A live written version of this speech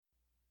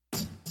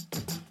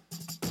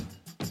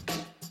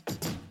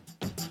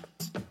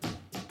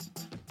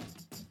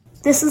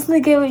This is the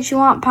Get What You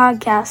Want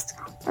podcast.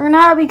 Learn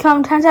how to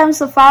become 10 times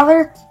the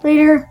father,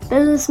 leader,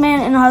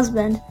 businessman, and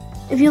husband.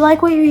 If you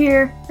like what you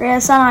hear, rate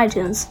us on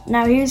iTunes.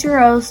 Now here's your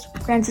host,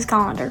 Francis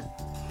Collender.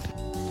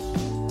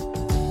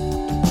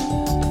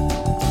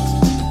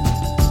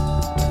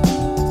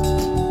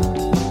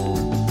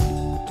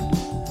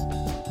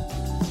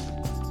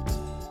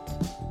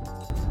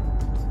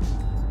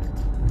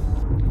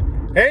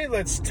 Hey,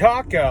 let's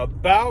talk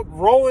about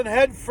rolling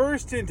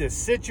headfirst into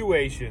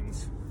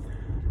situations.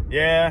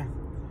 Yeah,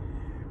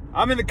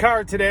 I'm in the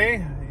car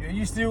today. I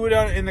used to do it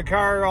in the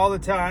car all the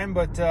time,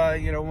 but,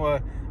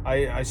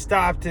 I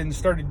stopped and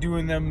started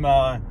doing them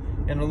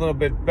in a little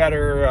bit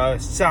better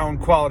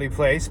sound quality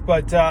place.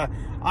 But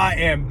I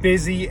am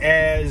busy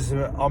as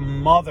a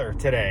mother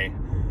today.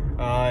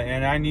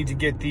 And I need to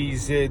get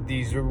these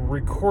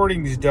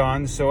recordings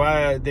done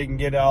so they can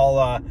get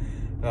all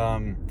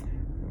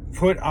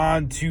put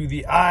onto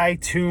the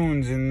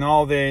iTunes and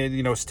all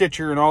the,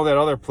 Stitcher and all that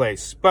other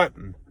place. But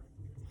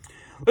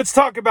let's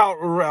talk about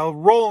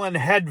rolling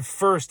head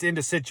first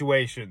into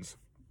situations.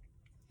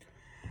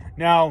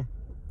 Now,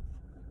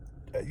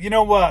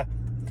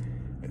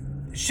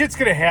 shit's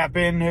gonna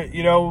happen,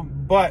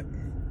 but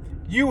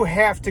you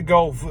have to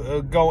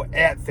go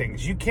at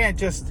things. You can't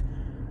just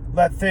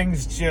let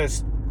things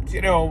just,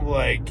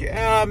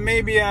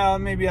 maybe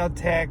I'll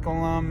tackle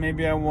them,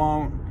 maybe I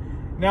won't.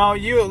 No,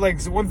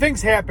 when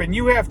things happen,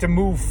 you have to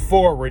move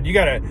forward. You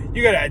gotta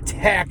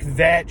attack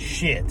that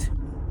shit.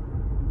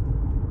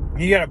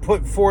 You gotta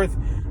put forth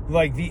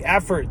the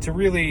effort to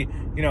really,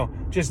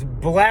 just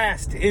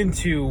blast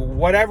into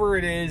whatever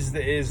it is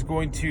that is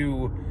going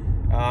to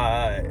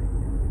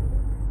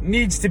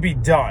needs to be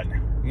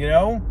done.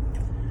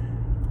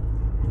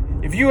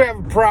 If you have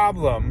a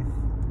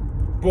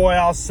problem, boy,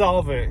 I'll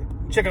solve it.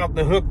 Check out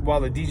the hook while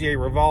the DJ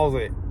revolves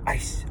it.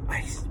 Ice,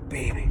 ice,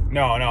 baby.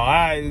 No,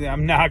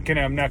 I'm not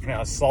gonna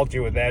assault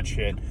you with that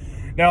shit.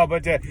 No,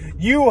 but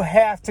you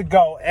have to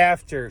go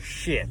after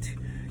shit.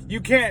 You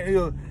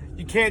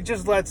can't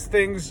just let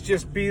things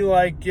just be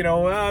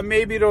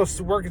maybe it'll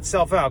work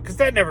itself out, because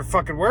that never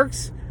fucking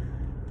works.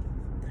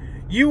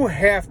 You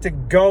have to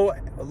go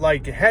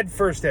head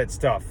first at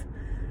stuff,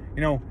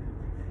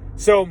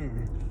 So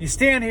you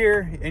stand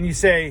here and you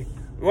say,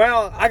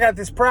 well, I got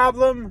this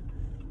problem.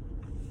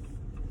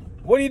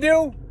 What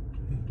do?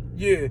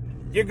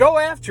 You go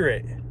after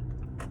it.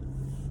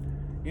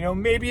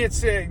 Maybe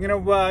it's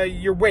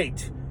your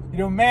weight.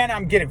 Man,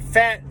 I'm getting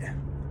fat.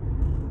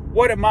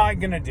 What am I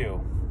gonna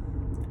do?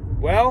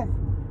 Well,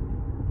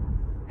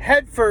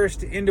 head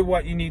first into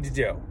what you need to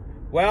do.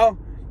 Well,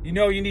 you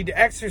need to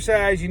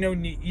exercise. You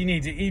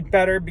need to eat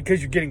better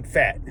because you're getting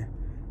fat.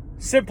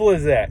 Simple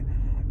as that.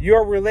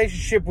 Your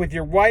relationship with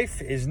your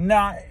wife is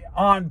not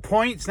on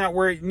point. It's not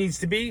where it needs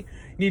to be.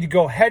 You need to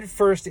go head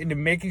first into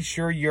making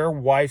sure your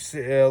wife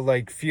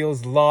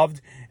feels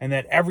loved and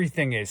that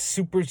everything is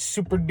super,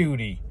 super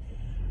duty.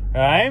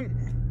 All right?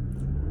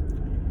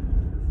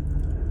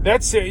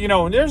 That's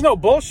there's no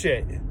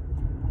bullshit.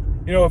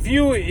 If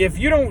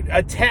you don't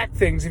attack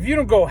things, if you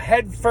don't go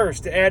head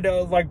first at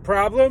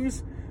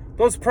problems,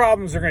 those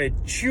problems are going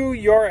to chew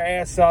your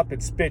ass up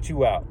and spit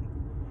you out.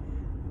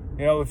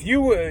 If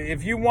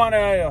you want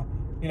to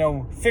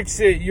fix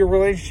your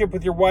relationship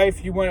with your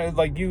wife, you want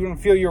to you don't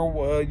feel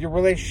your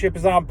relationship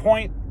is on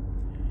point,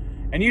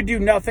 and you do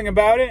nothing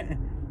about it,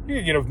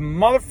 you're gonna get a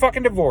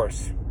motherfucking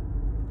divorce.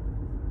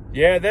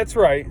 Yeah, that's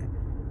right.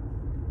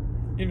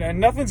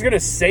 Nothing's gonna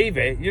save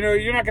it.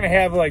 You're not gonna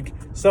have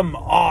some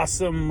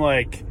awesome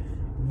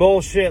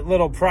bullshit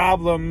little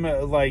problem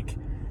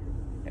and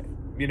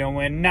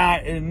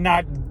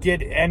not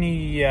get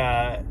any.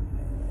 I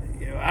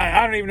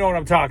don't even know what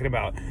I'm talking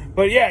about.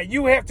 But yeah,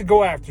 you have to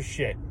go after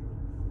shit.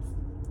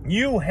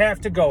 You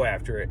have to go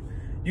after it.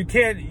 You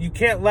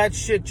can't let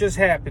shit just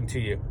happen to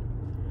you.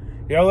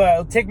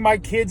 I'll take my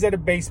kids at a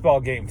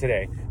baseball game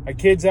today. My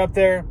kids up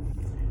there,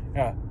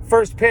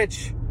 first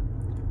pitch,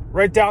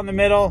 right down the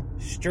middle,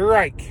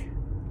 strike.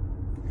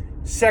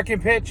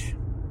 Second pitch,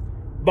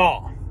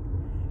 ball.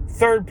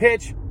 Third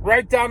pitch,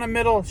 right down the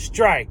middle,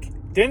 strike.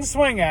 Didn't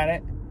swing at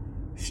it,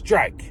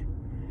 strike.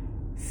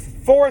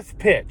 Fourth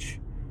pitch,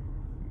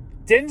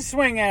 didn't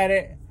swing at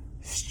it,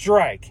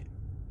 strike.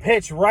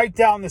 Pitch right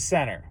down the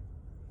center.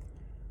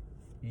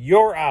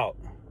 You're out.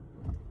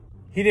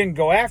 He didn't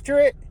go after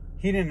it.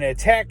 He didn't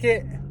attack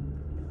it.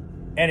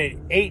 And it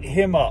ate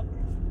him up.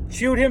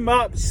 Chewed him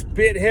up,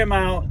 spit him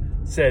out,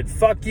 said,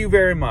 fuck you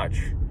very much.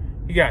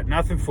 You got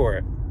nothing for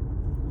it.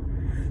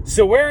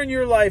 So where in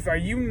your life are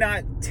you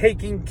not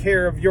taking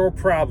care of your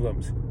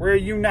problems? Where are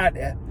you not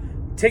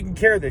taking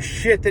care of the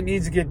shit that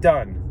needs to get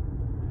done?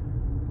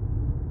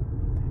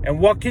 And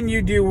what can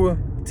you do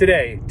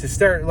today to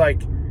start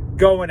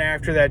going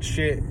after that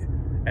shit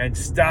and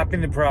stopping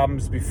the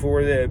problems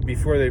before they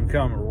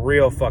become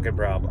real fucking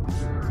problems?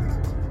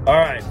 All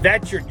right,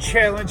 that's your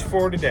challenge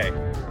for today.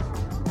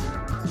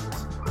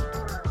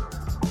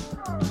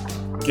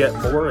 Get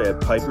more at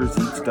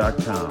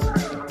piperseats.com.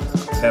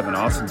 Have an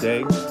awesome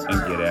day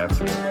and get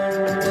after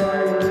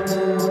it.